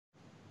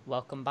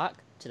Welcome back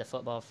to the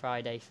Football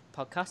Friday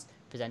podcast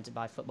presented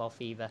by Football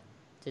Fever.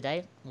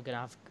 Today we're going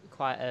to have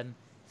quite a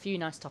few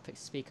nice topics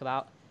to speak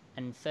about.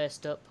 And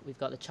first up, we've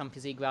got the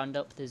Champions League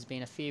roundup. There's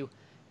been a few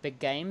big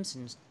games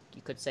and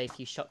you could say a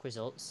few shock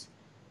results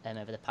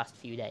over the past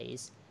few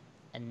days.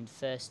 And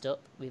first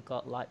up, we've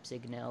got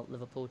Leipzig 0,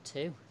 Liverpool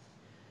 2.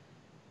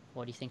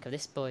 What do you think of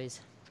this, boys?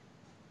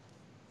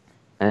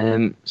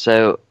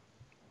 So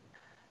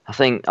I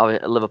think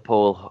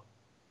Liverpool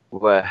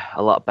were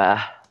a lot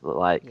better.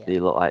 Yeah, They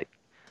look like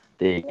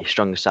the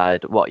stronger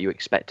side. What you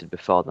expected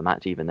before the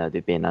match, even though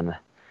they've been on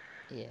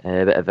yeah,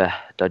 a bit of a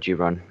dodgy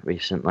run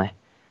recently.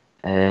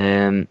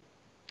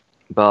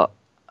 But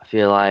I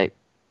feel like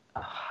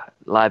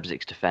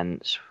Leipzig's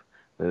defence,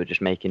 we were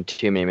just making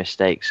too many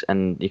mistakes,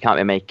 and you can't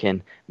be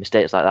making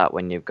mistakes like that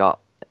when you've got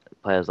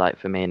players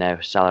like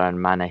Firmino, Salah,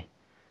 and Mane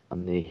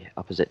on the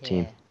opposite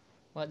team. yeah.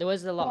 Well, there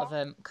was a lot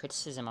of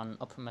criticism on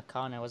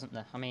Upamecano, wasn't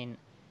there? I mean,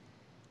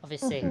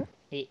 obviously, Mm-hmm.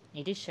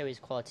 he did show his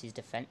qualities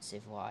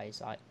defensive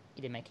wise. Like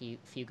he did make a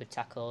few good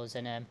tackles,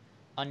 and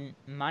on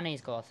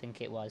Mane's goal, I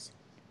think it was.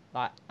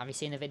 Like, have you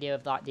seen the video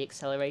of like the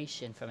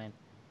acceleration from him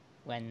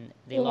when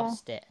they Yeah.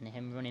 lost it and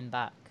him running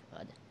back?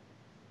 But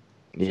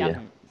if you Yeah,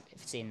 haven't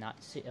seen that,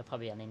 it'll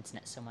probably be on the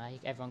internet somewhere.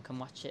 Everyone can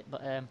watch it.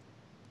 But I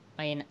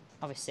mean,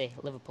 obviously,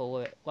 Liverpool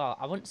were well.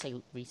 I wouldn't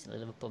say recently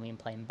Liverpool been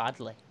playing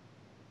badly.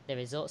 The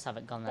results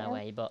haven't gone their Yeah.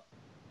 way, but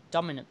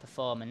dominant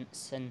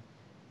performance. And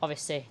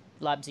obviously,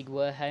 Leipzig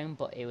were home,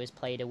 but it was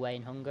played away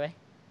in Hungary.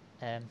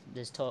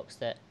 There's talks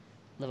that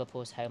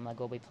Liverpool's home leg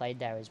will be played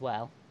there as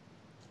well,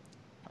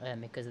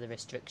 because of the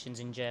restrictions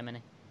in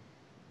Germany.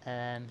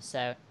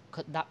 So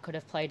that could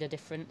have played a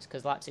difference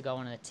because Leipzig are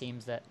one of the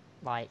teams that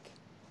like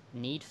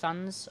need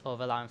fans or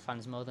rely on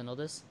fans more than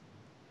others.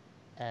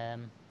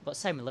 But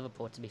same with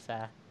Liverpool, to be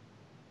fair.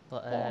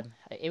 But Yeah.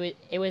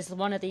 it was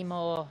one of the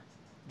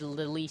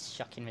least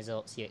shocking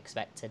results you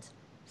expected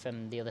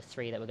from the other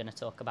three that we're going to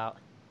talk about.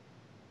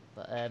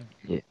 But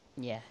yeah.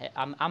 yeah,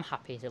 I'm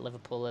happy that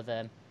Liverpool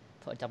have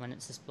put a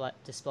dominance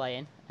display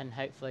in, and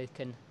hopefully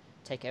can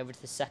take it over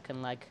to the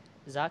second leg.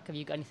 Zach, have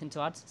you got anything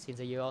to add? Seems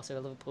like you're also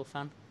a Liverpool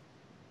fan.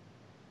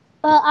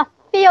 Well, I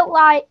feel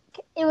like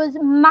it was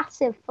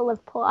massive for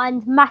Liverpool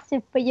and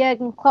massive for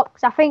Jurgen Klopp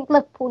because I think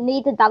Liverpool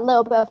needed that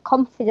little bit of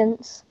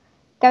confidence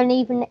going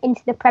even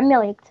into the Premier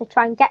League to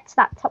try and get to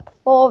that top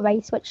four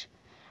race, which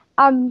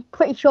I'm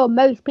pretty sure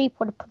most people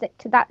would have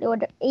predicted that they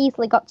would have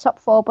easily got top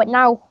four, but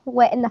now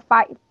we're in the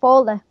fight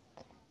for the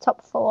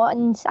top four,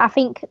 and I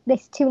think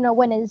this 2-0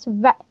 win is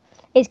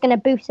going to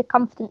boost the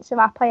confidence of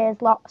our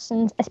players lots,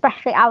 and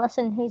especially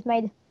Alisson, who's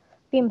made a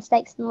few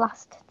mistakes in the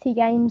last two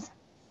games.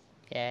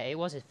 Yeah, it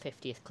was his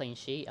 50th clean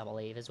sheet, I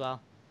believe, as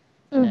well.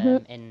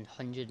 Mm-hmm. In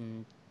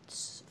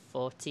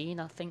 114,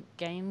 I think,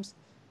 games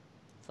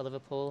for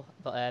Liverpool.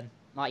 But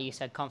like you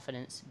said,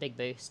 confidence, big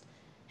boost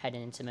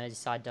heading into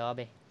Merseyside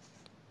derby.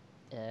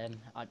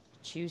 On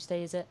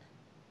Tuesday, is it?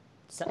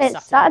 It's Saturday,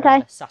 Saturday.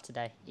 rather.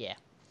 Saturday, yeah.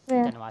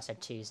 Yeah. Don't know why I said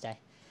Tuesday.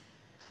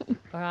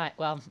 Alright,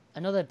 well,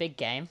 another big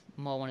game,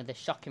 more one of the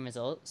shocking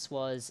results,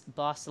 was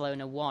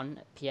Barcelona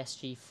 1,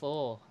 PSG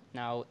 4.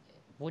 Now,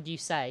 would you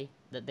say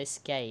that this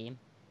game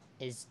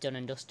is done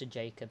and dusted,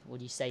 Jacob?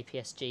 Would you say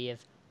PSG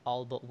have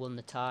all but won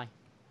the tie?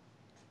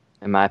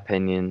 In my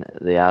opinion,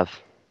 they have.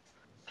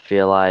 I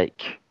feel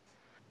like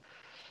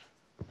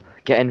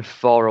getting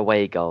 4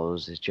 away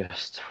goals is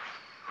just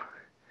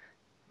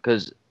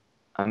because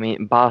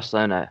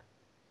Barcelona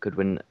could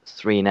win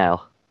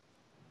 3-0,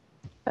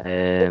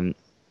 and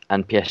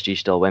PSG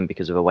still win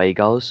because of away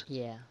goals.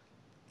 Yeah.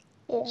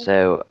 Yeah.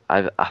 So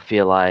I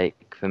feel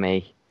like for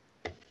me,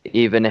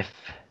 even if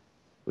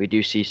we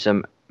do see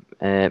some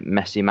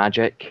Messi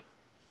magic,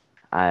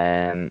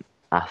 I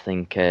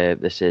think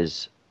this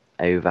is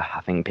over.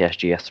 I think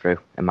PSG are through,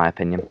 in my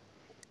opinion.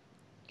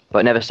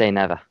 But never say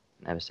never.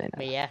 Never say But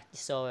never. yeah, you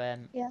saw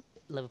Yeah.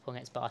 Liverpool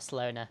against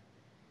Barcelona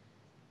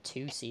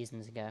 2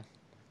 seasons ago.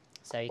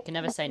 So you can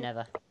never say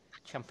never.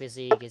 Champions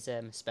League is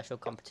a special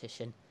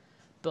competition.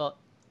 But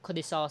could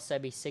this also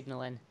be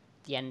signalling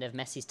the end of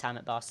Messi's time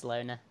at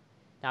Barcelona?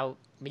 Now,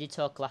 we did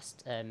talk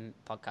last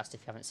podcast,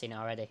 if you haven't seen it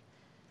already.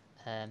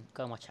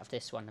 Go and watch after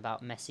this one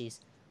about Messi's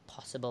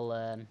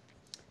possible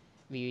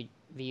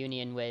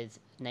reunion with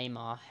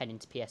Neymar heading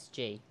to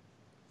PSG.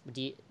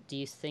 Do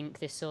you think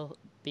this will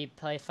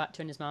play a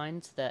factor in his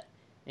mind that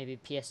maybe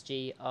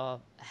PSG are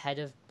ahead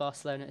of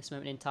Barcelona at this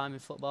moment in time in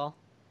football,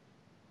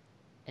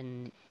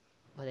 and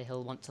whether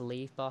he'll want to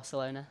leave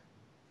Barcelona?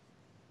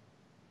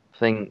 I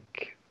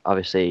think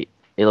obviously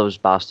he loves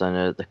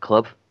Barcelona, the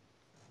club,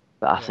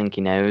 but I Yeah, think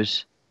he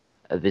knows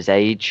of his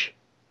age,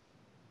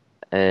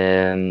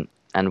 and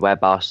where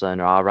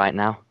Barcelona are right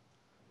now.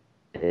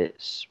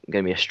 It's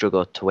going to be a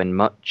struggle to win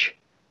much,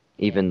 yeah,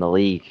 even the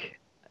league,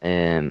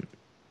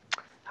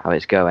 how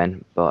it's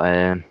going.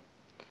 But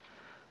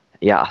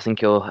yeah, I think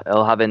he'll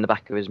have in the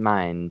back of his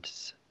mind,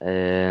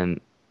 knowing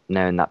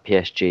that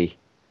PSG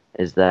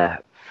is there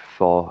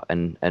for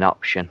an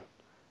option.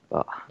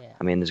 But yeah.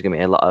 there's going to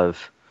be a lot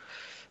of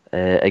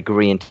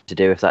agreeing to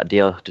do if that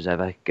deal does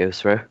ever go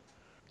through.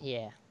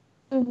 Yeah,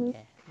 Mm-hmm. yeah.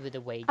 with the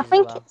I wages as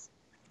think well.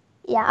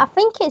 I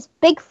think it's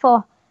big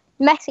for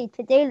Messi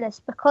to do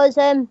this because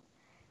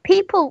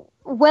people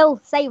will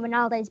say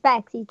Ronaldo's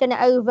better 'cause he's done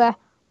it over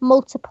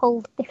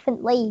multiple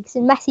different leagues,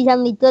 and Messi's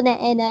only done it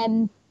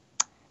in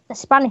the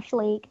Spanish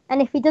league.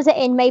 And if he does it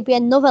in maybe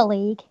another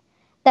league,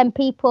 then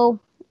people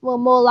will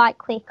more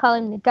likely call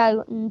him the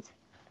GOAT. And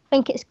I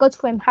think it's good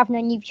for him having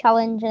a new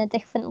challenge in a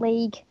different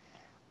league.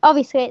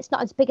 Obviously, it's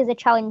not as big as a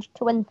challenge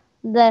to win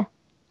the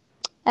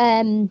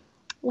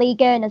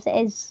Liga as it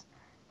is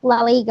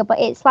La Liga, but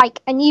it's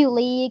like a new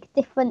league,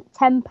 different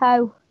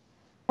tempo.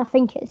 I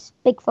think it's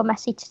big for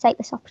Messi to take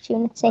this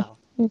opportunity Well,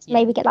 and yeah,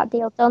 maybe get that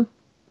deal done.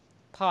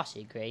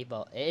 partially agree,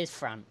 but it is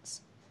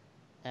France.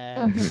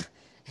 Mhm.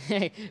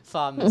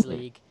 Farmers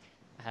League.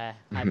 I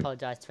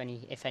apologise to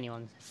if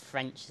anyone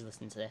French is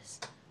listening to this.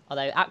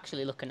 Although,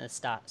 actually, looking at the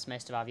stats,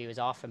 most of our viewers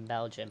are from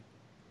Belgium.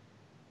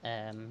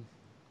 I'm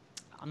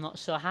not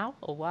sure how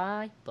or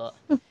why, but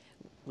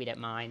we don't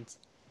mind.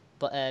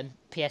 But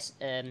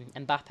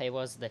Mbappe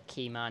was the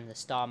key man, the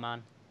star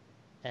man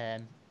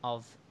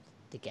of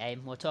the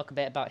game. We'll talk a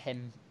bit about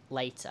him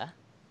later,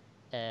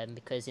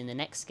 because in the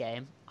next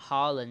game,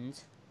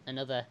 Haaland,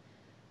 another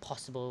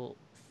possible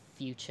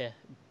future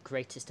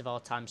greatest of all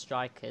time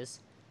strikers,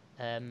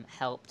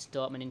 helped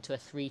Dortmund into a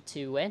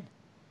 3-2 win.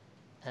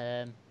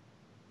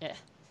 Yeah,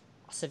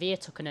 Sevilla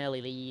took an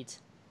early lead,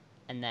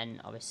 and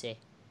then obviously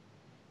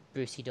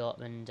Borussia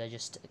Dortmund are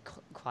just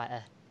quite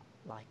a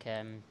I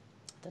don't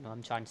know what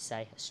I'm trying to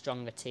say, a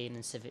stronger team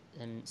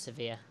than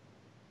Sevilla.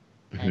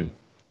 And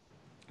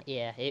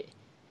yeah,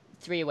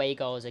 3 away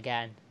goals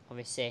again.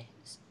 Obviously,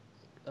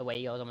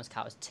 away goals almost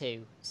count as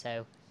 2.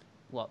 So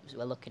what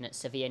we're looking at,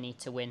 Sevilla need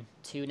to win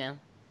 2-0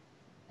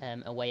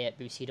 away at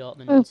Borussia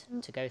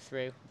Dortmund to go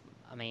through.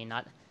 I mean,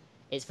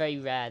 it's very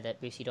rare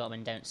that Borussia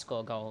Dortmund don't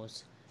score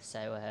goals.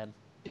 So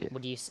Yeah.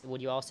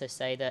 would you also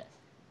say that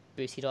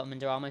Borussia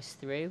Dortmund are almost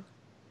through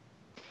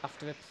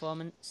after a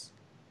performance?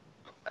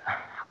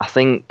 I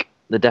think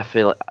the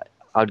definitely.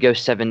 I would go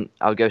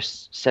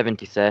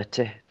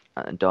 70-30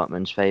 in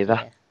Dortmund's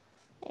favour.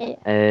 Yeah.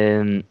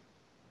 Yeah.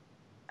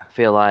 I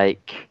feel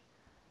like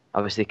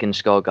obviously they can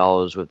score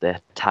goals with their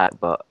attack,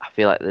 but I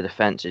feel like the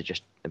defence is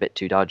just a bit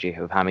too dodgy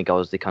with how many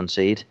goals they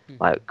concede,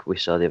 like we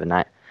saw the other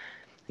night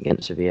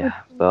against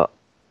Sevilla. But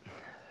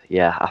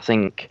yeah, I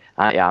think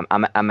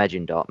I'm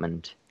edging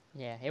Dortmund.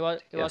 Yeah, it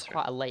was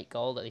quite a late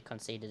goal that they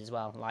conceded as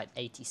well, like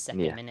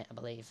 82nd Yeah, minute, I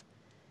believe.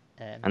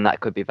 and that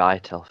could be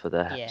vital for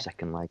the Yeah,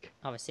 second leg.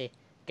 obviously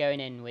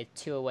going in with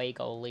 2 away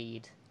goal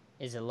lead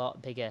is a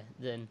lot bigger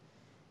than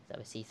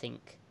obviously you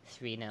think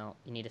 3-0.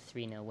 You need a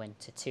 3-0 win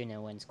to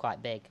 2-0 win is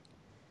quite big,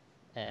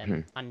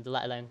 and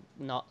let alone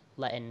not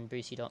letting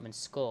Borussia Dortmund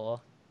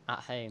score at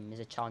home is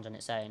a challenge on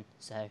its own.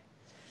 So,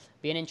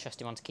 be an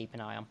interesting one to keep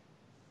an eye on.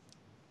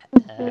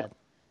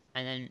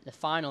 And then the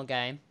final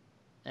game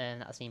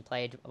that's being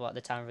played at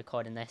the time of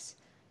recording this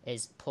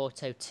is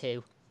Porto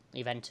 2,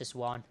 Juventus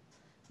 1.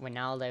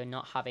 Ronaldo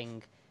not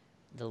having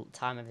the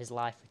time of his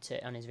life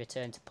on his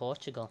return to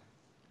Portugal.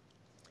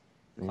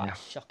 Quite Yeah, a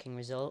shocking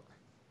result.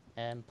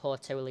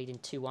 Porto were leading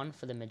 2-1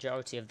 for the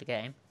majority of the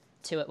game.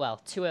 Two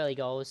early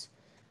goals.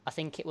 I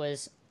think it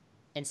was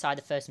inside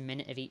the first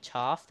minute of each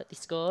half that they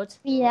scored.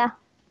 Yeah.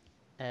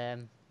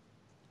 And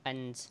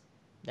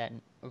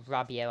then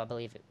Rabiot, I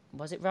believe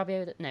was it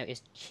Rabiot that, no, it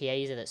was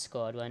Chiesa that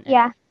scored, weren't it?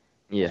 Yeah.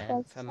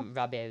 yeah, From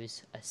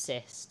Rabiot's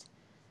assist.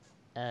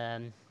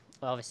 Well,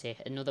 obviously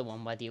another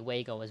one where the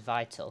away goal was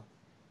vital,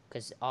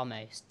 because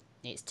almost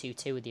it's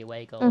 2-2 with the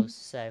away goals.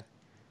 So,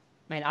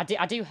 I mean, I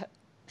do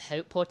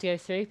hope Porto go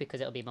through because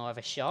it'll be more of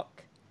a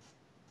shock.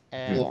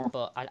 Yeah.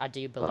 But I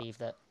do but believe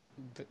that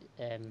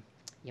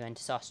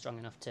Juventus are strong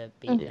enough to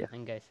beat Mm. them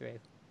and go through.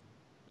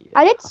 yeah.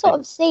 I did I sort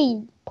think of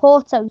see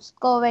Porto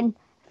scoring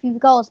a few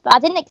goals, but I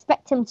didn't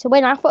expect him to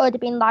win. I thought it would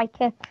have been like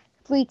a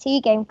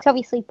 3-2 game because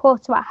obviously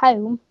Porto at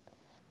home.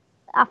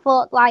 I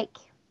thought like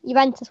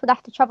Juventus would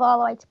have to travel all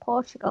the way to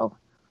Portugal,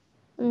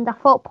 and I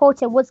thought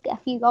Porto would get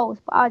a few goals,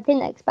 but I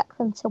didn't expect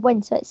them to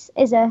win. So it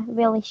is a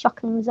really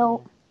shocking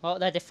result. Well,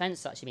 their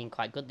defence has actually been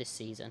quite good this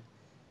season.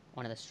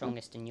 One of the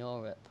strongest in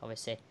Europe,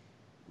 obviously.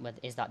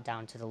 Is that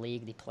down to the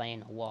league they play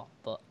in or what?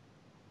 But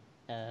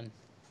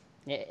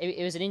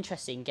it was an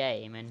interesting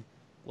game and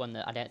one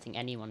that I don't think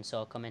anyone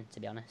saw coming, to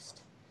be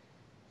honest.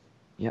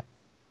 yeah.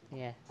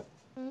 Yeah.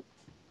 Mm.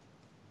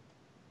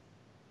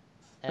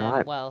 All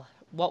right. Well,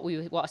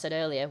 what I said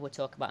earlier, we'll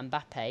talk about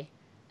Mbappe.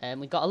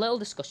 We've got a little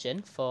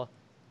discussion for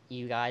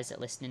you guys that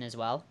are listening as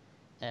well.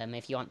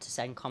 If you want to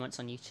send comments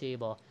on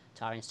YouTube or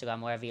to our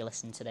Instagram, wherever you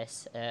listen to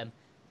this.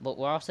 But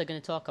we're also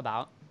going to talk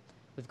about,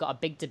 we've got a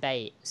big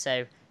debate.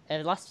 So,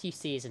 the last few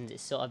seasons,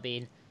 it's sort of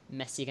been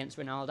Messi against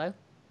Ronaldo.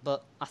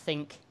 But I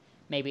think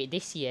maybe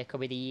this year could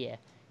be the year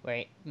where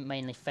it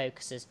mainly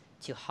focuses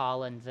to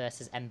Haaland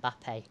versus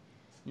Mbappe.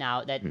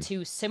 Now, they're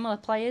two similar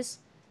players.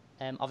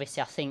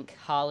 Obviously, I think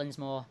Haaland's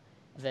more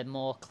of a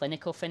more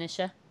clinical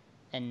finisher,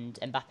 and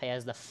Mbappe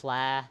has the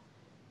flair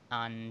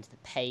and the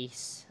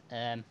pace.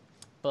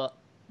 But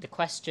the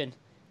question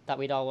that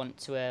we'd all want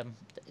to,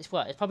 it's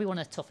probably one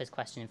of the toughest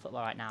questions in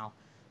football right now.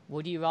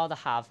 would you rather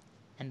have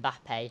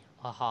Mbappe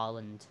or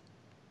Haaland?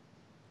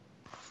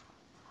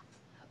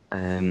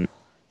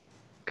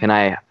 Can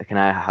I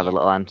have a Yeah.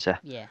 little answer?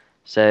 Yeah.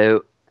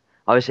 So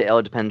obviously it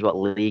all depends what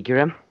league you're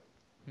in.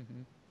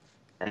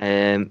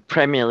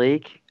 Premier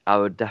League, I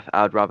would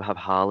rather have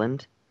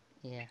Haaland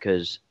Yeah.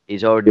 because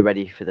he's already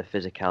ready for the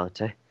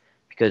physicality.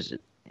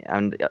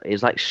 And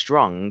he's like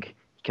strong,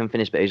 he can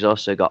finish, but he's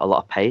also got a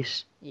lot of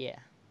pace. Yeah.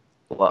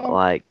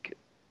 Like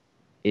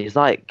he's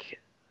like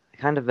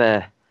kind of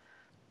a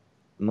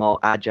more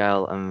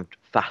agile and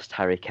fast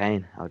Harry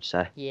Kane, I would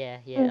say. Yeah.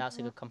 Yeah. That's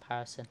a good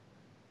comparison.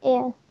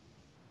 Yeah.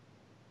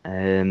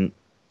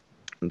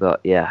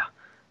 But yeah,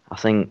 I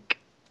think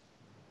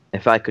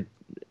if I could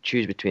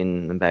choose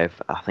between them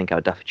both, I think I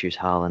would definitely choose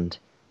Haaland.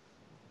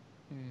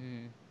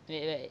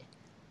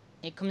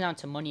 It comes down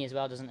to money as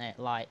well, doesn't it?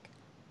 Like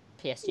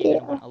PSG are Yeah. going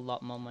to want a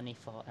lot more money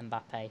for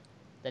Mbappe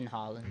than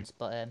Haaland.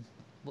 But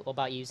what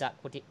about you, Zach?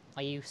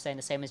 Are you saying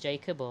the same as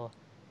Jacob, or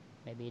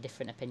maybe a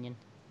different opinion?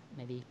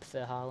 Maybe you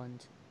prefer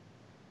Haaland?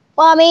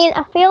 Well, I mean,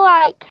 I feel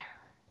like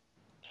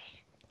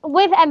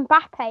with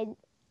Mbappe,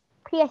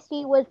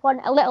 PSG would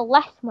want a little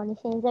less money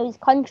since those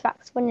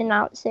contracts running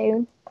out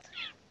soon.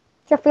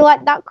 So I feel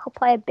like that could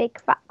play a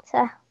big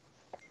factor.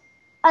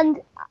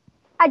 And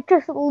I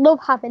just love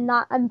having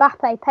that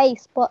Mbappe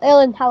pace, but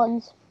Erling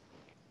Haaland's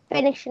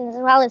finishing as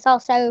well is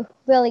also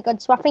really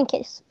good. So I think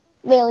it's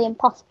really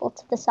impossible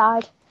to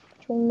decide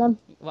between them.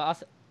 Well,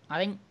 I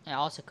think it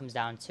also comes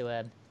down to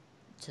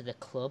the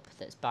club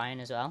that's buying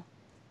as well.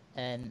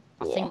 I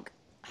think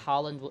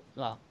Haaland,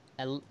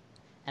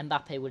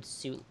 Mbappe would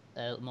suit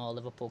a more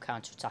Liverpool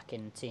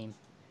counter-attacking team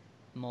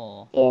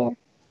more. Yeah.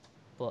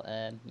 But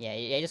yeah,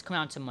 it just comes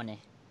down to money.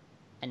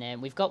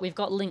 And we've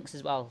got links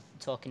as well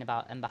talking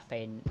about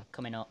Mbappe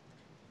coming up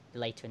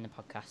later in the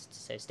podcast.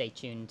 So stay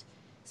tuned.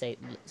 So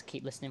let's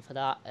keep listening for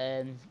that.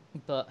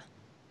 But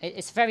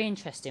it's a very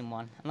interesting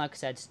one. And like I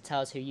said,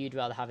 tell us who you'd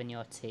rather have in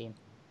your team.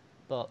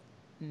 But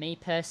me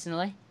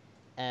personally,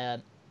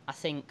 I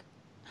think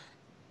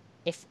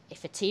if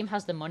a team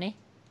has the money,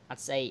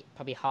 I'd say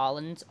probably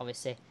Haaland.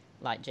 Obviously,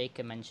 like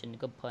Jacob mentioned, a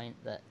good point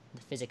that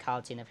the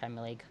physicality in the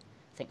Premier League,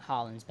 I think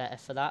Haaland's better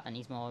for that and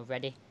he's more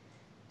ready.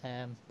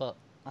 But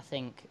I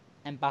think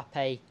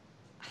Mbappe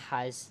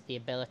has the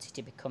ability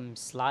to become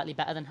slightly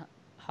better than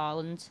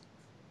Haaland.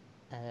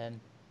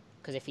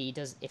 Because if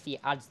he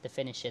adds the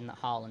finishing that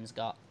Haaland's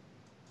got,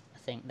 I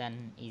think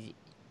then he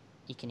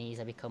can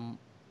easily become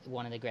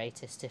one of the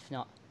greatest, if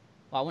not,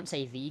 well, I wouldn't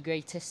say the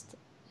greatest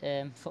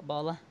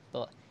footballer,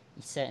 but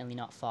he's certainly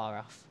not far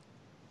off.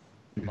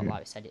 But like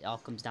we said, it all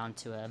comes down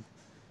to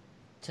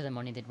the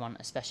money they'd want,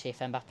 especially if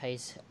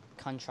Mbappe's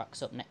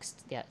contract's up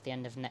at the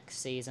end of next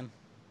season.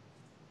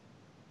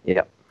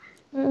 Yeah.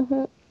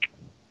 Mhm.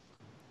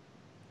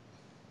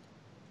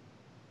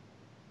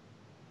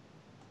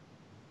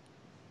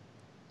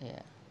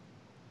 Yeah.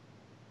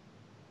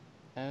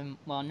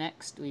 Well,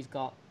 next we've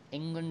got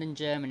England and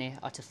Germany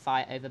are to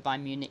fight over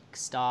Bayern Munich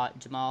star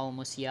Jamal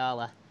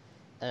Musiala.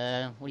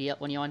 What do you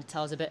want to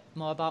tell us a bit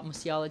more about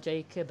Musiala,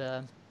 Jacob?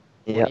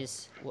 Yeah. What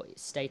his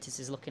status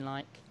is looking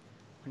like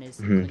on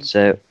his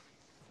So,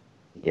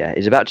 yeah,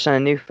 he's about to sign a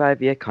new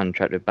 5-year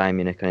contract with Bayern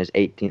Munich on his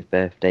 18th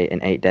birthday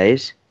in 8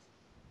 days.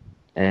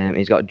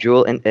 He's got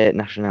dual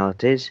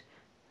nationalities.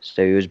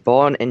 So he was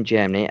born in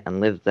Germany and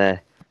lived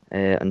there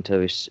until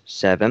he was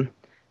 7,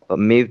 but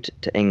moved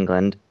to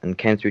England and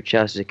came through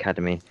Chelsea's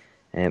academy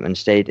and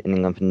stayed in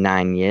England for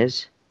 9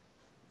 years.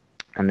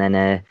 And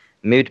then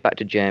moved back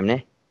to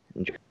Germany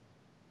and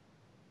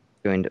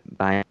joined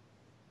Bayern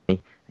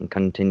and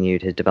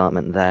continued his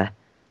development there.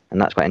 And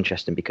that's quite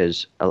interesting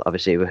because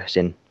obviously we're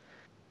seeing,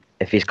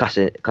 if he's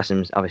classing,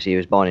 obviously he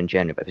was born in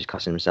Germany, but if he's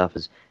classing himself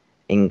as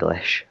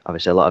English,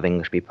 obviously a lot of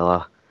English people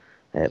are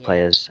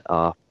players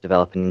are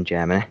developing in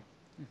Germany.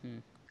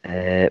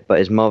 But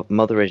his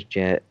mother is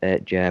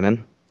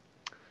German,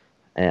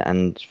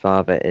 and his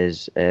father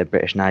is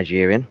British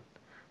Nigerian,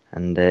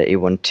 and he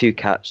won 2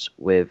 caps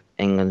with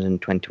England in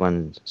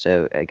 21.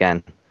 So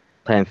again,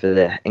 playing for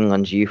the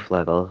England's youth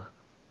level,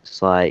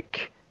 it's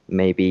like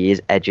maybe he's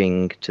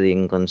edging to the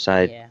England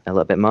side a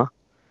little bit more.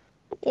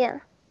 Yeah.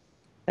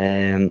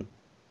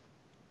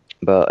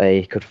 But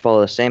he could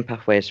follow the same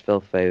pathway as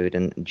Phil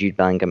Foden, Jude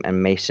Bellingham,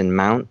 and Mason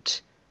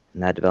Mount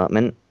in their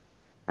development.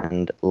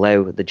 And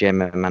Lowe, the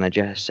German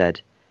manager,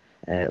 said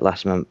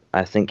last month,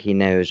 "I think he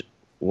knows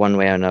one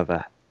way or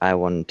another. I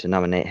want to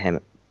nominate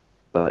him,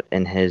 but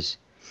it's his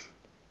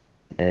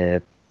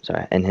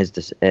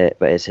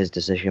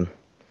decision."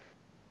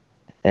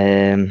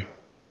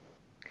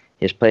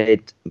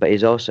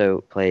 He's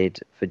also played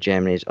for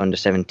Germany's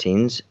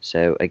under-17s.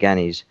 So again,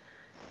 he's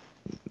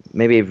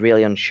maybe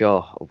really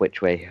unsure of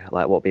which way,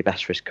 like what would be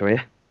best for his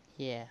career.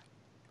 Yeah.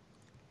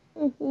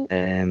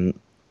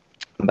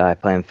 By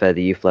playing for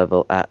the youth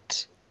level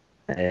at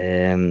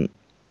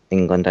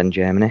England and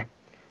Germany.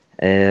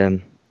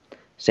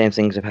 Same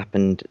things have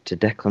happened to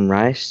Declan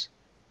Rice,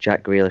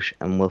 Jack Grealish,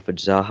 and Wilfried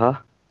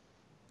Zaha.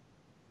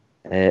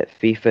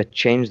 FIFA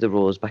changed the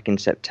rules back in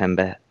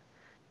September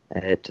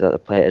to that the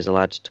player is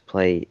allowed to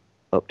play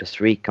up to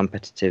 3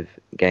 competitive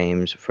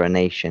games for a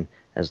nation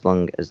as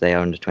long as they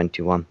are under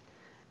 21,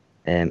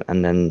 and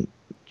then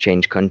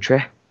change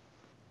country.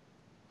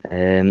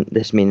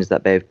 This means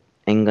that both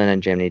England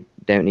and Germany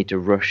don't need to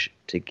rush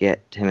to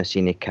get him a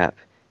senior cap.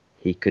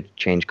 He could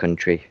change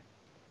country.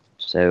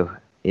 So,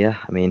 yeah,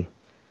 I mean,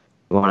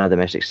 one of the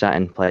most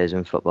exciting players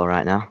in football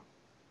right now.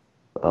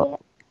 But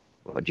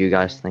what do you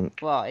guys think?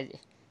 Well,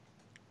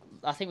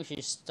 I think we should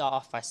just start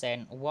off by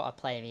saying what a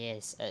player he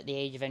is. At the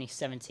age of only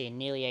 17,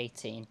 nearly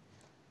 18,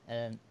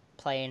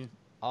 playing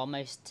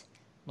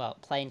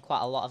playing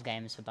quite a lot of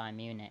games for Bayern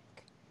Munich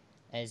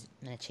is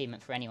an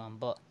achievement for anyone.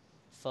 But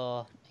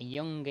for a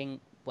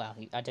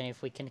I don't know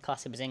if we can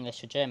class him as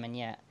English or German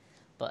yet,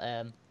 but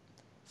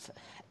for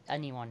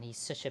anyone, he's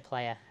such a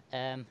player.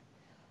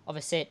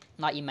 Obviously,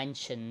 like you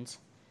mentioned,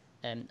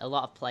 a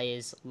lot of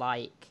players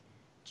like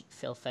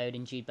Phil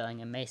Foden, Jude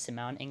Bellingham, Mason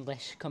Mount,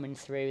 English coming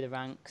through the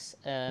ranks.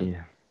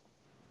 Yeah.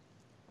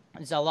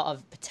 There's a lot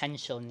of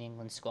potential in the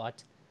England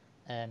squad.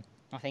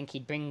 I think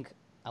he'd bring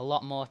a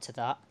lot more to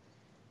that,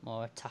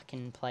 more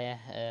attacking player,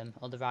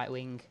 or the right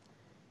wing.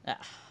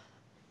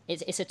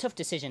 It's a tough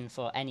decision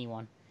for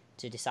anyone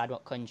to decide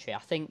what country. I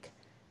think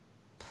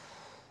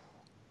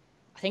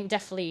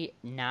definitely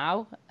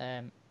now,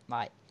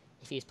 like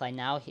if he was playing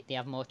now, they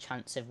have more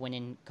chance of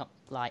winning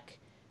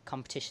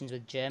competitions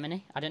with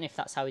Germany. I don't know if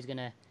that's how he's going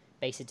to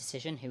base a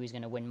decision, who he's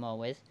going to win more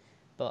with,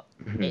 but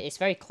it's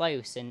very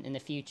close. In the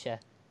future,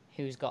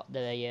 who's got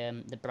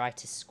the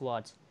brightest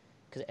squad?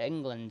 Because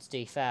England, to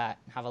be fair,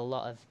 have a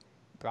lot of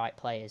bright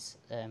players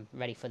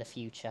ready for the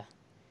future.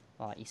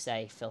 Like you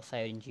say, Phil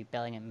Foden, Jude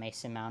Bellingham,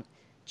 Mason Mount,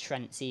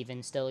 Trent's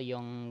even still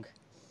young.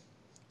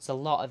 It's a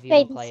lot of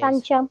young players.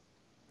 Sancho.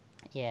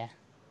 Yeah,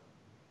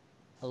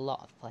 a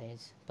lot of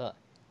players. But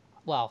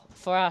well,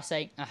 for our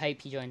sake, I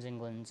hope he joins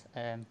England.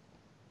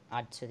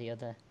 Add to the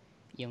other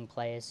young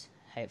players.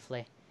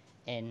 Hopefully,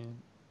 in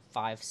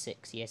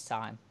 5-6 years'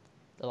 time,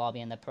 they'll all be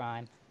in their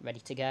prime,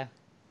 ready to go.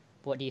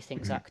 What do you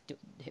think, Zach?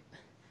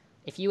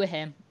 If you were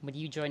him, would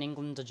you join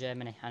England or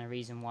Germany, and a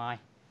reason why?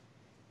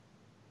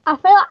 I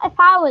feel like if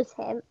I was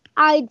him,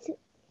 I'd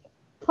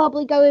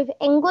probably go with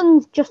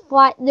England, just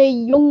like the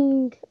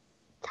young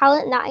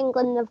talent that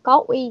England have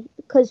got.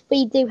 Because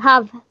we do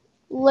have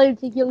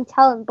loads of young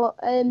talent, but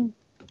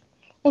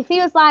if he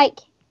was like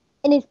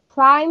in his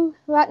prime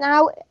right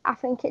now, I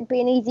think it'd be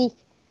an easy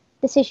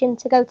decision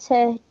to go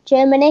to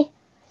Germany.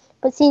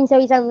 But seeing though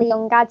he's only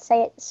young, I'd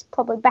say it's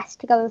probably best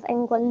to go with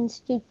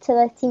England due to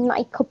the team that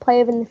he could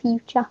play with in the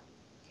future.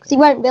 Because he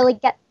won't really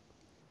get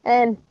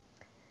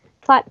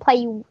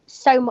play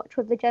so much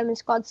with the German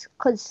squads,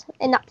 because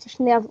in that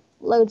position they have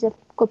loads of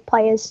good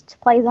players to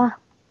play there.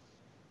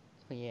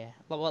 Yeah,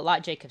 well,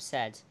 like Jacob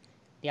said,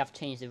 they have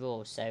changed the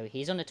rules, so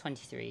he's under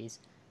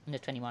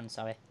 21,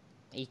 sorry.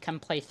 He can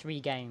play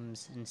 3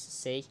 games and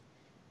see,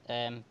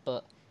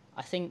 but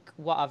I think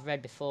what I've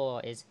read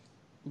before is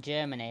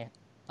Germany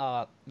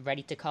are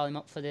ready to call him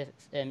up for the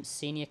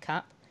senior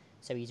cap,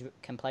 so he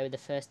can play with the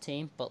first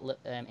team, but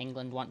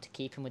England want to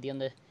keep him with the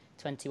under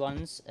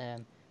 21s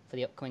for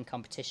the upcoming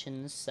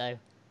competitions, so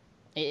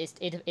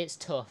it's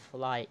tough.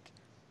 Like,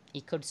 he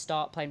could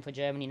start playing for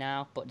Germany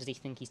now, but does he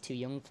think he's too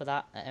young for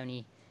that?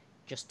 Only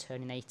just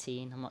turning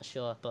 18, I'm not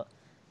sure, but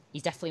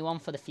he's definitely one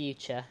for the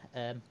future.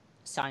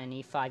 Sign a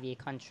new 5-year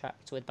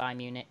contract with Bayern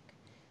Munich,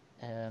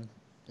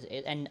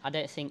 and I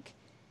don't think,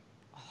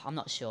 I'm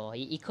not sure.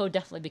 He could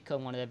definitely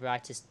become one of the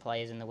brightest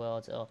players in the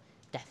world, or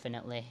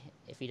definitely,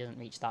 if he doesn't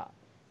reach that,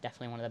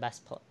 definitely one of the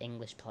best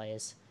English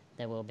players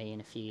there will be in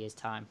a few years'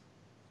 time.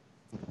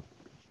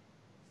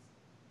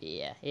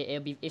 Yeah,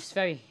 it's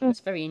very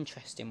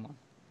interesting one.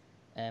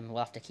 We'll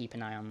have to keep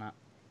an eye on that,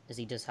 as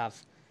he does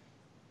have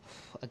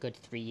a good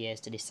 3 years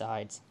to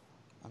decide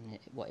on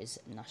what his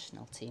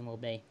national team will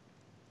be.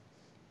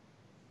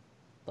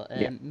 But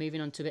moving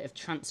on to a bit of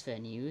transfer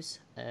news,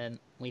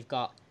 we've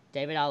got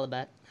David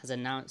Alaba has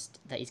announced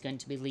that he's going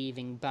to be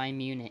leaving Bayern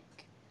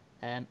Munich.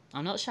 I'm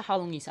not sure how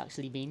long he's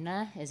actually been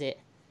there. Has it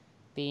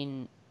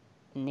been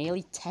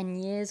nearly 10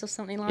 years or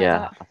something like that?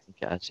 Yeah, I think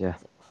it has, yeah.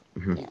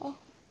 Yeah.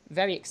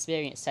 Very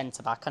experienced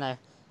centre-back. I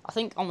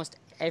think almost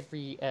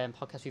every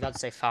podcast we've had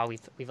so far,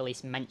 we've at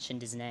least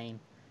mentioned his name.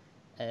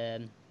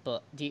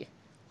 But do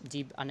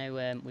you, I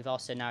know we've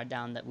also narrowed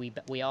down that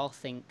we all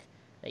think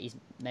that he's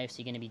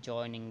mostly going to be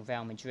joining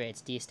Real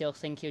Madrid. Do you still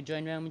think he'll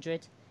join Real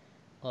Madrid?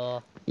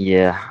 Or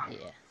Yeah.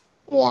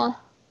 Yeah.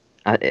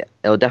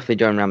 It'll definitely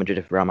join Real Madrid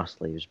if Ramos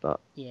leaves, but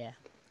yeah,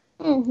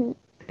 Mhm.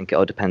 I think it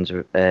all depends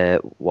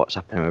what's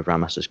happening with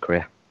Ramos's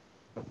career.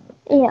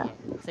 Yeah.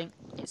 I think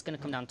it's going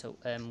to come down to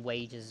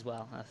wages as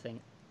well. I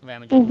think Real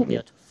Madrid won't be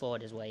able to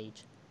afford his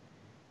wage,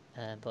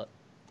 but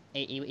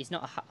he's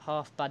not a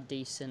half bad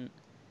decent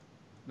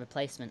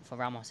replacement for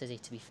Ramos, is he?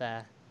 To be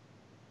fair.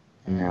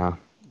 No.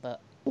 But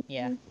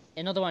yeah,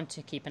 another one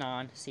to keep an eye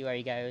on, see where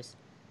he goes.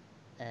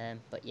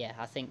 But yeah,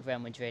 I think Real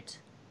Madrid,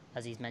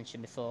 as he's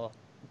mentioned before,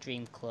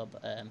 dream club,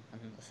 and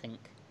I think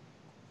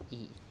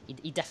he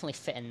definitely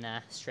fit in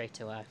there straight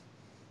away.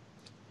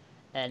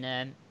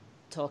 And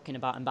talking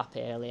about Mbappe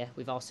earlier,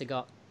 we've also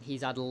got,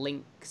 he's had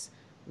links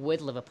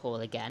with Liverpool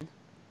again.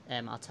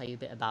 I'll tell you a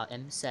bit about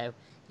him. So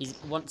he's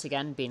once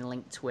again been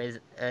linked with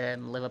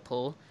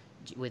Liverpool,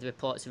 with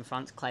reports in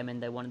France claiming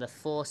they're one of the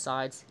 4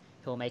 sides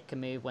who will make a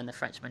move when the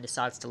Frenchman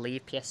decides to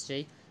leave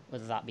PSG,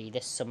 whether that be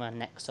this summer,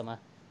 next summer,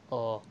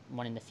 or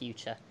one in the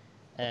future.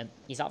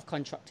 He's out of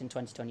contract in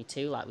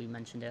 2022, like we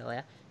mentioned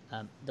earlier.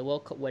 The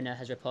World Cup winner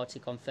has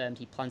reportedly confirmed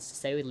he plans to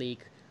stay with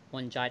League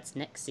One Giants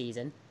next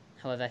season.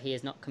 However, he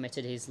has not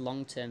committed his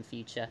long-term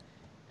future,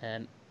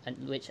 and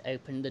which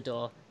opened the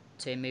door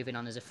to him moving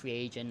on as a free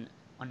agent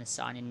on a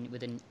signing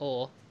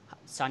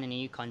signing a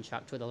new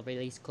contract with a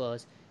release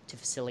clause to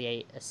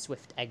facilitate a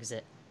swift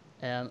exit.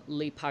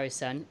 Lee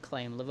Parison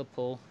claimed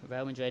Liverpool,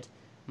 Real Madrid,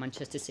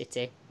 Manchester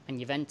City, and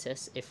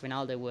Juventus, if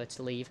Ronaldo were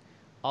to leave,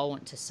 all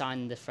want to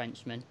sign the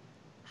Frenchman.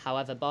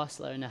 However,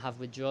 Barcelona have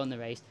withdrawn the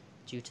race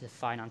due to the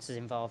finances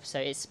involved. So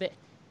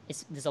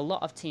there's a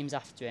lot of teams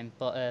after him,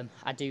 but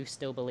I do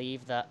still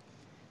believe that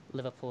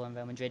Liverpool and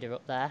Real Madrid are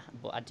up there.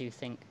 But I do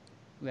think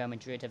Real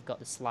Madrid have got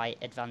the slight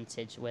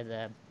advantage with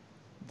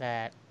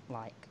their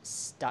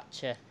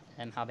stature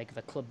and how big of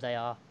a club they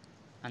are,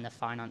 and their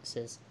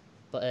finances.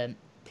 But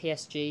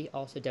PSG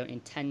also don't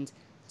intend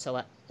to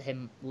let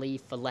him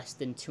leave for less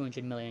than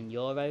 200 million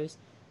euros,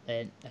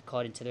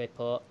 according to the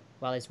report,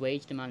 while his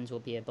wage demands will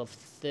be above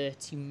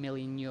 30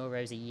 million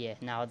euros a year.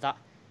 Now that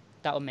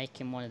will make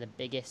him one of the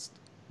biggest,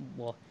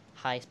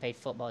 highest paid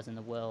footballers in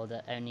the world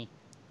at only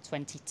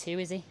 22,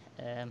 is he?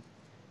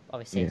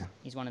 Obviously, Yeah.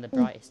 he's one of the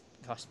brightest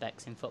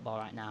prospects in football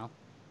right now.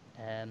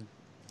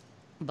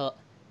 But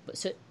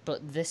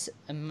this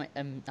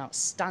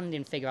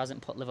outstanding figure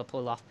hasn't put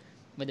Liverpool off,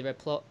 with the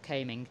report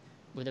claiming,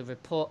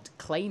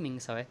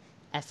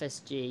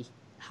 FSG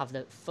have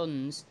the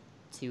funds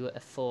to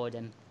afford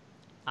him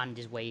and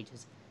his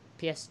wages.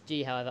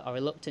 PSG, however, are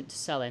reluctant to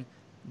sell him,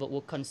 but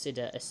will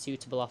consider a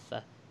suitable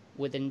offer,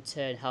 with in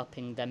turn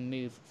helping them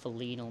move for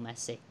Lionel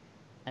Messi.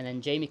 And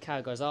then Jamie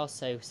Carragher has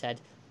also said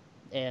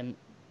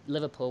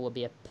Liverpool will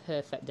be a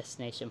perfect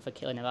destination for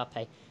Kylian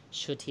Mbappe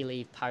should he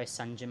leave Paris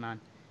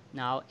Saint-Germain.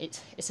 Now,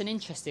 it's an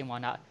interesting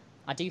one.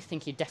 I do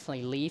think he'd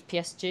definitely leave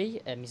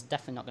PSG. He's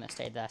definitely not going to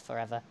stay there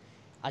forever.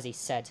 As he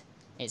said,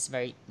 it's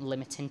very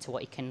limiting to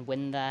what he can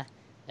win there.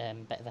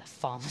 Bit of a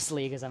farmers'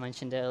 league, as I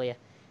mentioned earlier.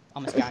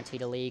 Almost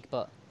guaranteed a league,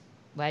 but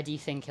where do you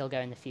think he'll go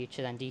in the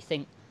future then? Do you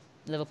think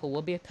Liverpool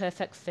will be a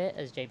perfect fit,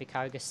 as JB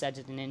Carragher said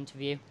in an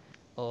interview?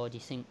 Or do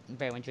you think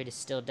Real Madrid is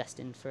still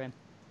destined for him?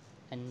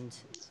 And,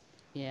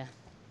 yeah.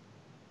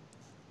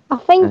 I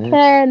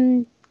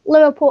think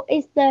Liverpool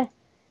is the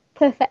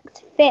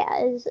perfect fit,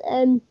 as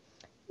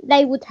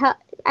they would have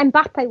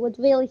Mbappe would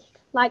really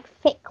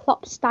fit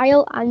Klopp's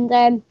style,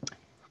 and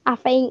I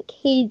think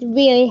he'd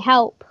really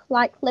help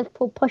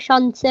Liverpool push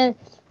on to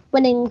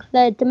winning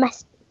the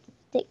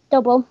domestic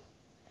double.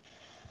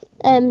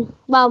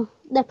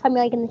 The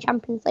Premier League and the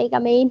Champions League, I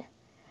mean,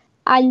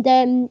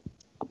 and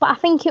but I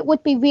think it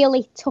would be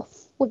really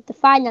tough with the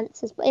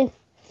finances. But if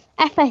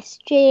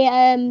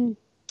FSG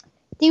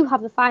do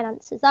have the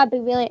finances, that'd be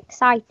really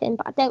exciting.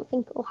 But I don't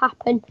think it will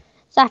happen.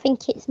 So I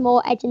think it's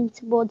more edging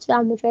towards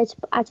Real Madrid.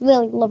 But I'd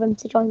really love him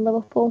to join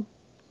Liverpool.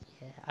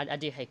 Yeah, I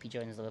do hope he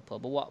joins Liverpool.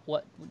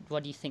 But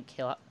what do you think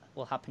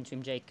will happen to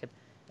him, Jacob,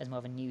 as more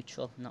of a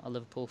neutral, not a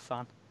Liverpool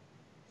fan?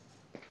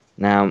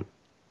 Now,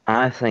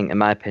 I think, in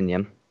my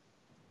opinion,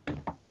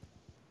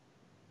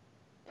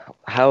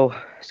 how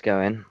it's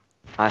going,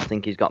 I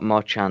think he's got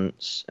more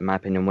chance, in my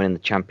opinion, winning the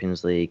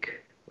Champions League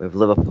with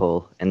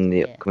Liverpool in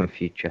the upcoming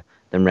future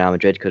than Real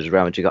Madrid, because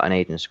Real Madrid got an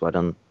aging squad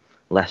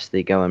unless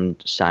they go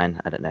and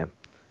sign, I don't know,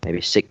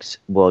 maybe 6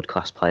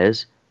 world-class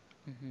players.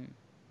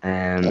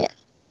 Mm-hmm.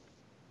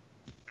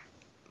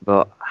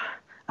 But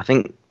I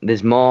think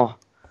there's more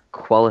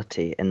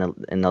quality in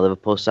the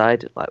Liverpool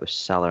side, like with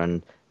Salah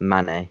and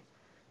Mane,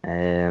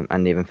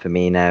 and even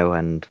Firmino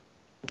and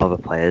other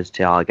players,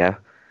 Thiago,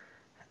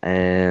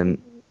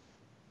 and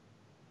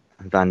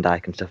Van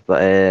Dijk and stuff.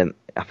 But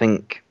I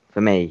think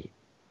for me,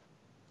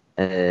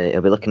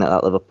 he'll be looking at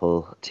that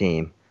Liverpool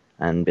team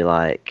and be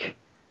like,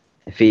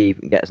 if he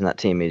gets in that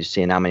team, he's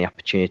seeing how many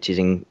opportunities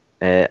in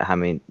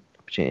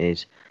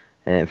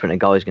front of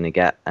goal he's going to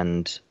get,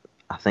 and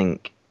I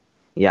think,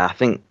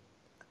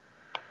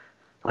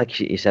 like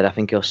you said, I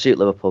think he'll suit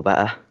Liverpool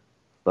better.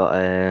 But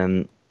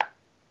I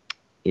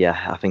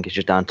think it's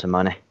just down to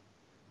money.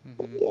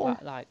 Mm-hmm. Yeah.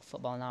 Like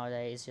football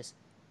nowadays,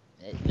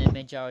 the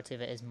majority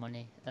of it is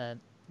money.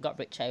 Got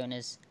rich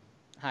owners,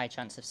 high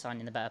chance of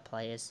signing the better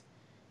players,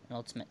 and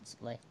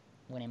ultimately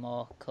winning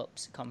more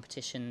cups,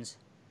 competitions.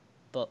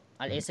 But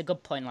it's a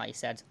good point, like you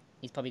said.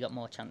 He's probably got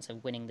more chance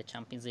of winning the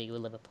Champions League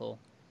with Liverpool.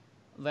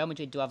 Real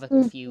Madrid do have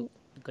a few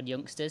good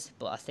youngsters,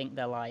 but I think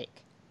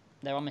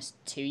they're almost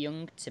too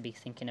young to be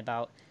thinking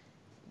about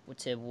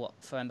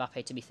for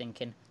Mbappe to be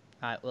thinking,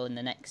 right, well, in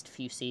the next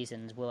few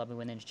seasons we'll be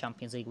winning the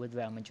Champions League with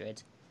Real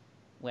Madrid,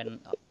 when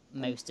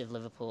most of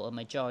Liverpool, or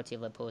majority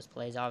of Liverpool's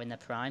players are in their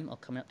prime or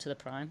coming up to the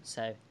prime.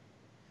 So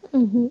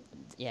the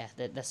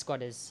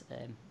squad is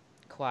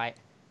quite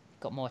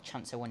got more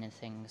chance of winning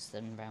things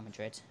than Real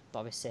Madrid. But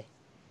obviously,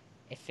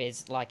 if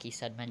it's like he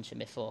said mentioned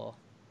before,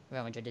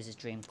 Real Madrid is his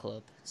dream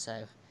club.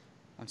 So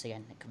once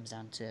again, it comes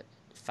down to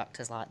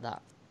factors like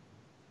that.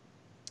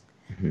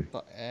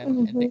 But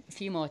a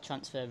few more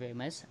transfer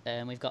rumours.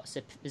 We've got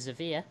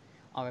Sevilla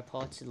are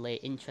reportedly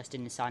interested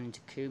in signing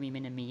Takumi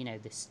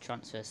Minamino this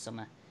transfer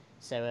summer.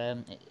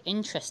 So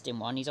interesting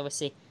one. He's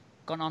obviously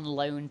gone on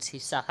loan to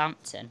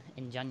Southampton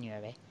in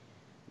January,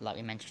 like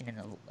we mentioned in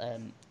a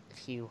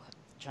few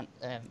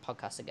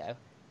podcasts ago.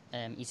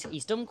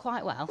 He's done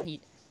quite well.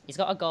 He's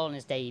got a goal in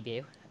his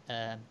debut.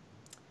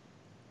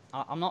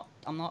 I'm not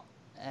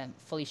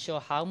fully sure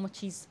how much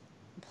he's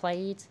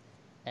played,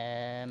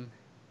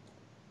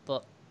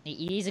 but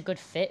he is a good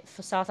fit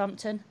for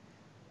Southampton.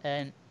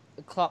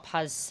 Klopp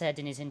has said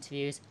in his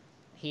interviews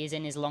he is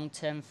in his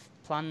long-term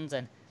plans,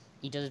 and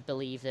he does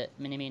believe that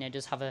Minamino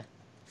does have a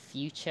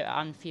future at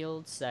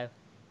Anfield. So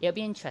it'll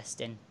be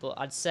interesting. But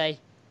I'd say,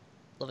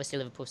 obviously,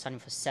 Liverpool signing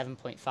for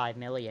 7.5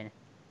 million.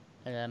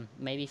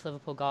 Maybe if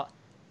Liverpool got,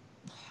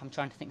 I'm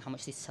trying to think how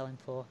much he's selling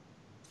for,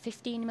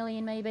 15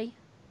 million maybe,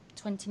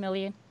 20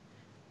 million.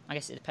 I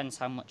guess it depends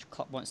how much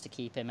Klopp wants to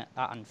keep him at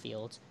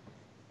Anfield,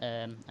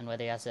 and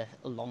whether he has a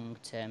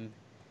long-term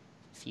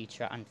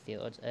future at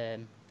Anfield.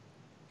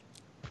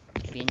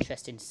 It'd be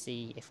interesting to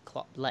see if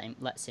Klopp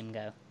lets him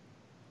go.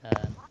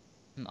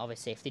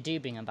 Obviously, if they do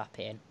bring Mbappe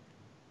in,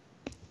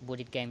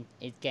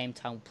 his game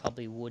time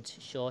probably would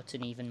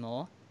shorten even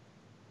more.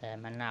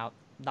 And now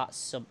that's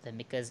something,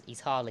 because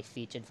he's hardly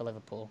featured for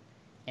Liverpool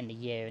in the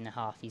year and a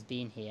half he's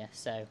been here.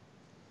 So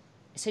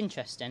it's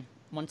interesting.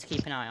 One to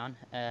keep an eye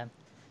on.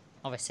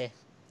 Obviously,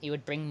 he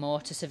would bring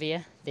more to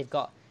Sevilla. They've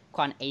got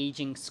quite an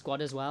ageing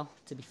squad as well,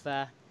 to be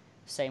fair.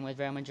 Same with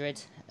Real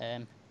Madrid.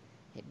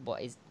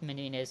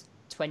 Menino's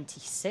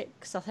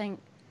 26, I think.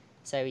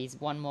 So he's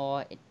one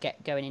more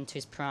going into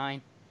his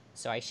prime.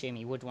 So I assume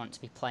he would want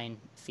to be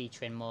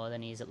featuring more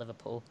than he is at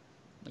Liverpool,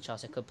 which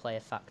also could play a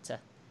factor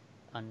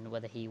on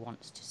whether he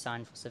wants to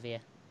sign for Sevilla.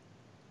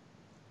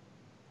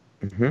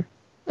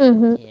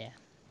 Yeah.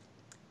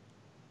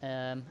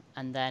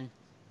 And then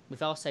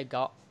we've also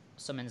got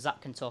something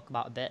Zach can talk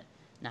about a bit.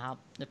 Now,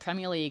 the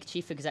Premier League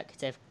chief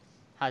executive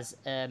has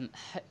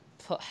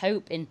put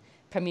hope in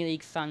Premier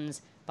League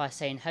fans by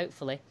saying,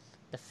 hopefully,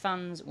 the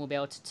fans will be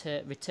able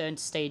to return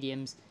to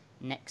stadiums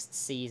next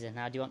season.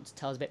 Now, do you want to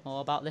tell us a bit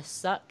more about this,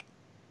 Zach?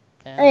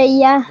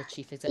 Yeah. The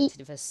chief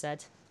executive has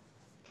said.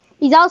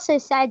 He's also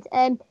said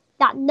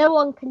that no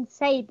one can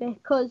say,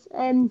 because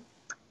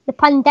the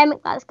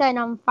pandemic that's going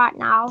on right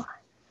now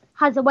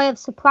has a way of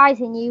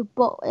surprising you,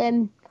 but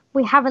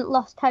we haven't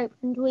lost hope,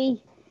 and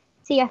we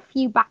see a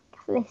few back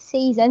for this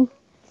season,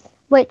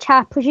 which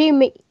I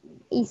presume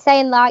he's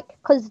saying, like,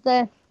 because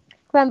the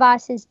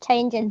coronavirus is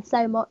changing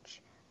so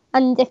much,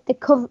 and if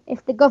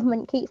the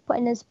government keeps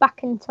putting us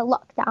back into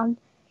lockdown,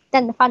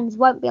 then the fans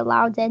won't be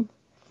allowed in.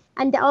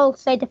 And it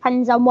also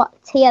depends on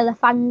what tier the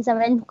fans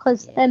are in,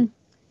 because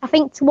I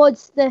think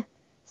towards the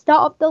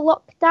start of the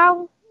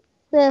lockdown,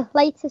 the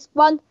latest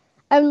one,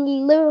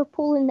 only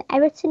Liverpool and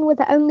Everton were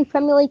the only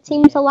Premier League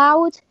teams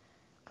allowed,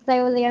 because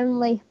they were the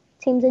only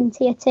teams in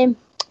tier 2.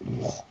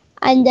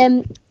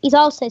 And he's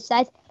also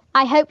said,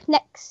 I hope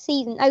next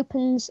season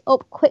opens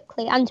up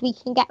quickly and we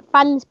can get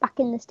fans back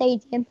in the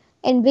stadium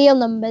in real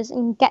numbers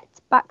and get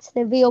back to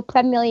the real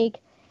Premier League.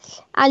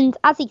 And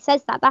as he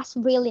says that, that's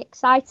really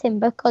exciting,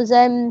 because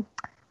I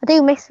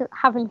do miss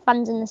having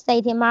fans in the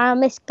stadium. I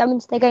miss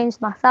going to the games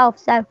myself.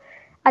 So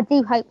I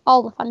do hope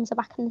all the fans are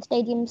back in the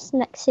stadiums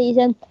next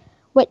season,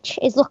 which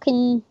is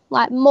looking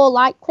like more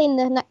likely in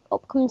the next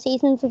upcoming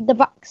seasons with the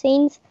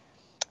vaccines.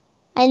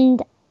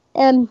 And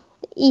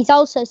he's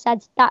also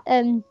said that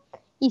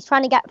he's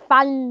trying to get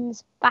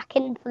fans back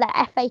in for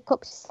the FA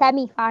Cup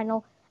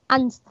semi-final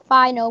and the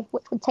final,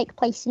 which would take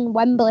place in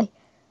Wembley.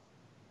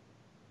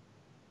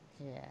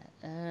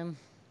 Yeah,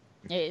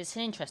 it's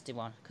an interesting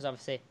one, because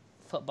obviously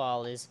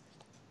football is,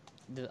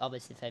 the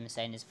famous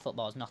saying is,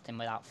 football is nothing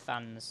without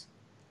fans.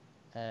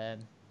 They're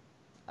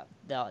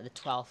like the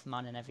 12th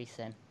man and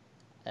everything.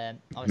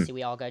 Obviously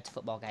we all go to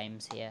football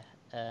games here.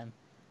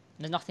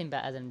 There's nothing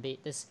better than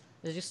there's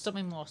just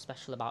something more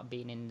special about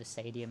being in the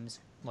stadiums,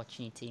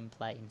 watching your team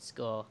play and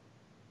score.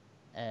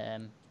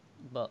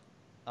 But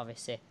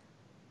obviously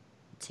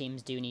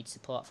teams do need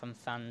support from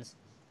fans,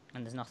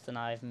 and there's nothing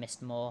I've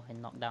missed more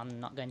in lockdown than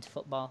not going to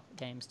football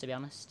games, to be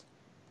honest.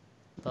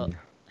 But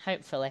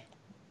hopefully,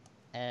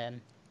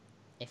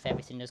 if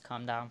everything does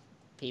calm down,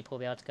 people will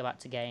be able to go back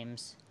to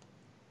games.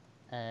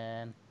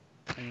 And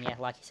yeah,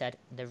 like you said,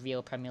 the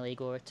real Premier League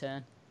will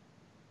return.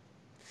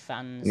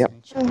 Fans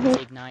and Champions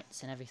League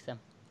nights and everything.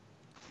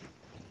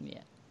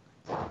 Yeah.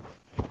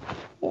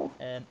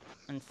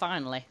 And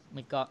finally,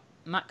 we've got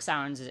Max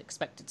Aarons is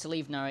expected to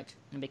leave Norwich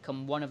and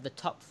become one of the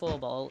top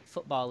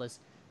footballers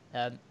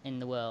in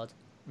the world.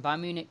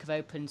 Bayern Munich have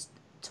opened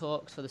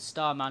talks for the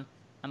Starman,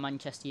 and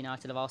Manchester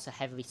United have also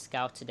heavily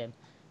scouted him.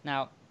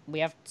 Now, we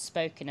have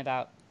spoken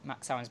about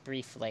Max Aarons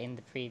briefly in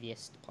the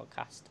previous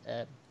podcast.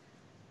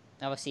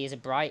 Obviously, he's a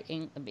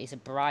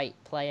bright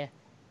player.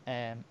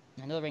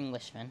 Another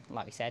Englishman,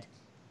 like we said,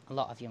 a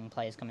lot of young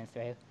players coming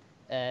through.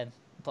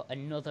 But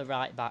another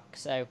right back.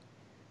 So,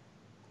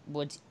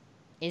 would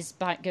is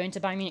going to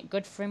Bayern Munich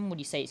good for him? Would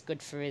you say it's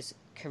good for his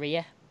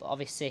career? But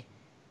obviously,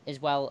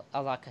 as well,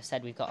 like I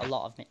said, we've got a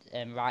lot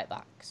of right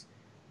backs.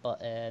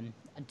 But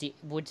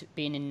would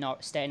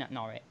staying at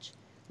Norwich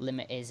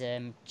limit his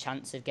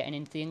chance of getting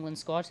into the England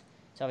squad?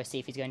 So obviously,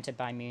 if he's going to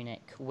Bayern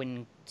Munich,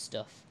 win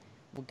stuff,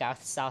 would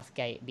Gareth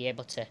Southgate be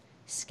able to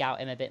scout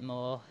him a bit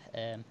more?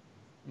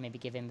 Maybe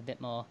give him a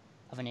bit more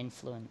of an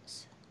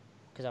influence?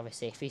 Because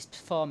obviously, if he's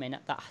performing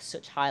at that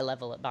such high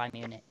level at Bayern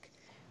Munich,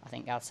 I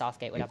think Gareth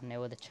Southgate would have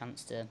no other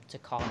chance to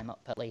call him up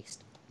at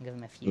least and give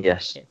him a few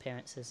Yes.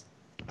 appearances.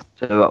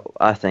 So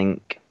I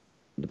think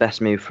the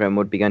best move for him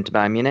would be going to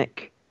Bayern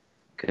Munich,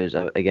 because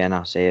again,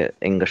 I'll say it,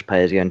 English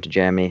players going to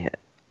Germany,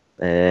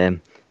 the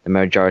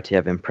majority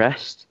have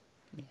impressed.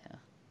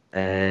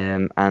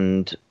 Yeah.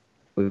 And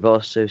we've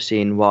also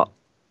seen what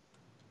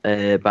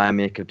Bayern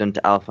Munich have done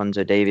to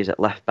Alphonso Davies at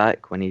left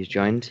back when he's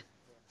joined.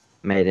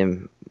 Made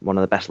him one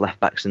of the best left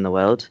backs in the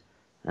world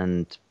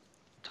and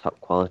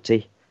top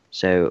quality.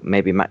 So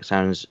maybe Max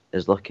Sounds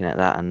is looking at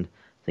that and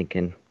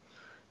thinking,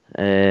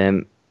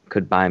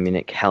 could Bayern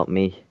Munich help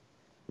me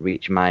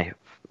reach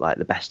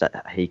the best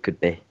that he could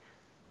be?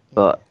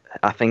 But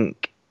I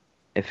think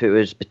if it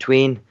was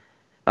between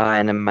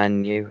Bayern and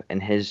Man U,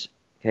 in his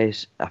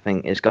case, I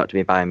think it's got to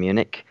be Bayern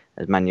Munich,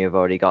 as Man U have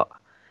already got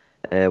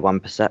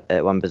Wan-Bissaka.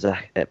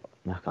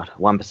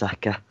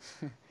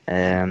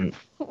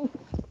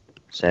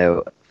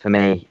 So for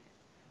me,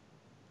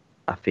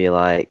 I feel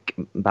like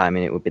Bayern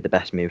Munich would be the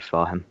best move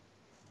for him,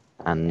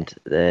 and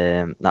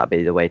that'd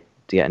be the way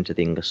to get into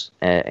the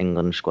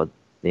England squad.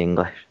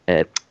 The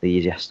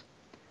easiest.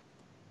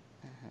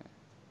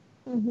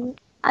 And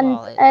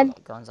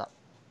Go on, Zach.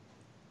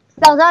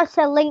 there was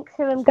also a link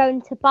to him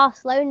going to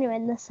Barcelona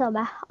in the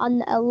summer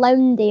on a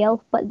loan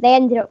deal, but they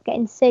ended up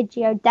getting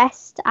Sergio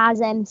Dest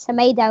as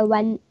Semedo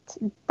went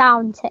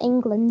down to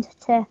England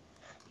to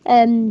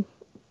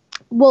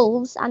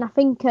Wolves, and I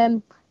think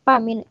Bayern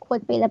Munich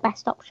would be the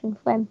best option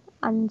for him.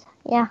 And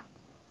yeah,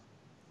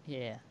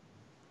 I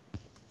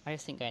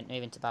just think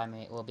moving to Bayern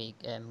Munich will be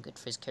good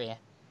for his career.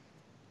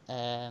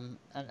 And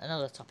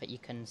another topic you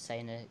can say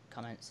in the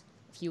comments: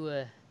 if you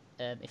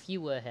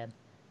were him,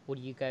 would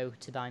you go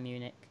to Bayern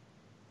Munich?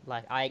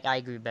 Like I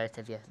agree with both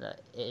of you that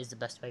it is the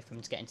best way for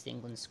him to get into the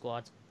England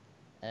squad.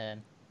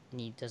 And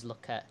he does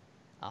look at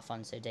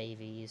Alphonso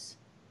Davies,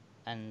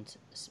 and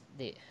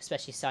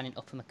especially signing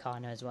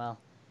Upamecano as well.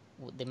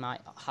 They might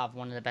have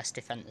one of the best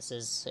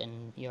defences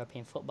in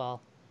European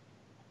football.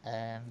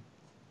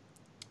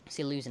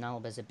 See, losing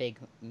Alba is a big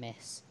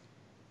miss,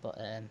 but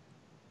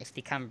if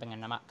they can bring in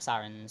Max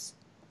Aarons,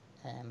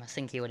 I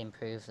think he would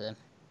improve them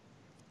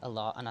a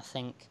lot, and I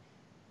think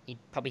he'd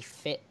probably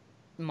fit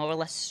more or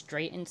less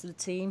straight into the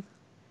team.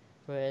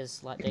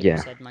 Whereas, like Jacob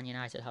said, Man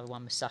United have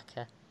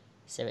Wan-Bissaka,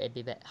 so it'd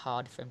be a bit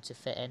hard for him to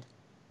fit in.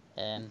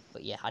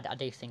 But yeah, I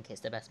do think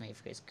it's the best move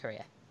for his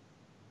career.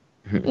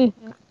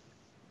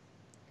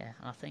 Yeah,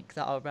 and I think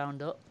that'll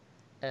round up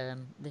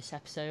this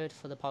episode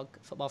for the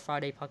Football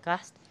Friday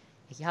podcast.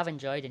 If you have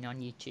enjoyed and you're on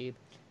YouTube,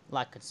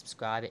 like and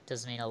subscribe. It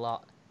does mean a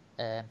lot.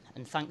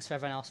 And thanks for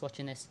everyone else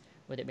watching this,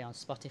 whether it be on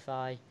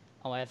Spotify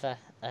or whatever.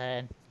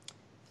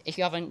 If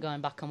you haven't,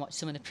 gone back and watched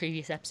some of the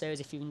previous episodes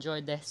if you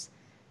enjoyed this.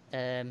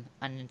 And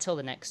until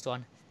the next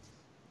one,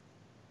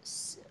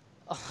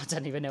 I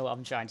don't even know what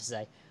I'm trying to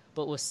say,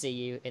 but we'll see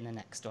you in the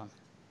next one.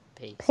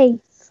 Peace.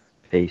 Peace.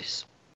 Peace.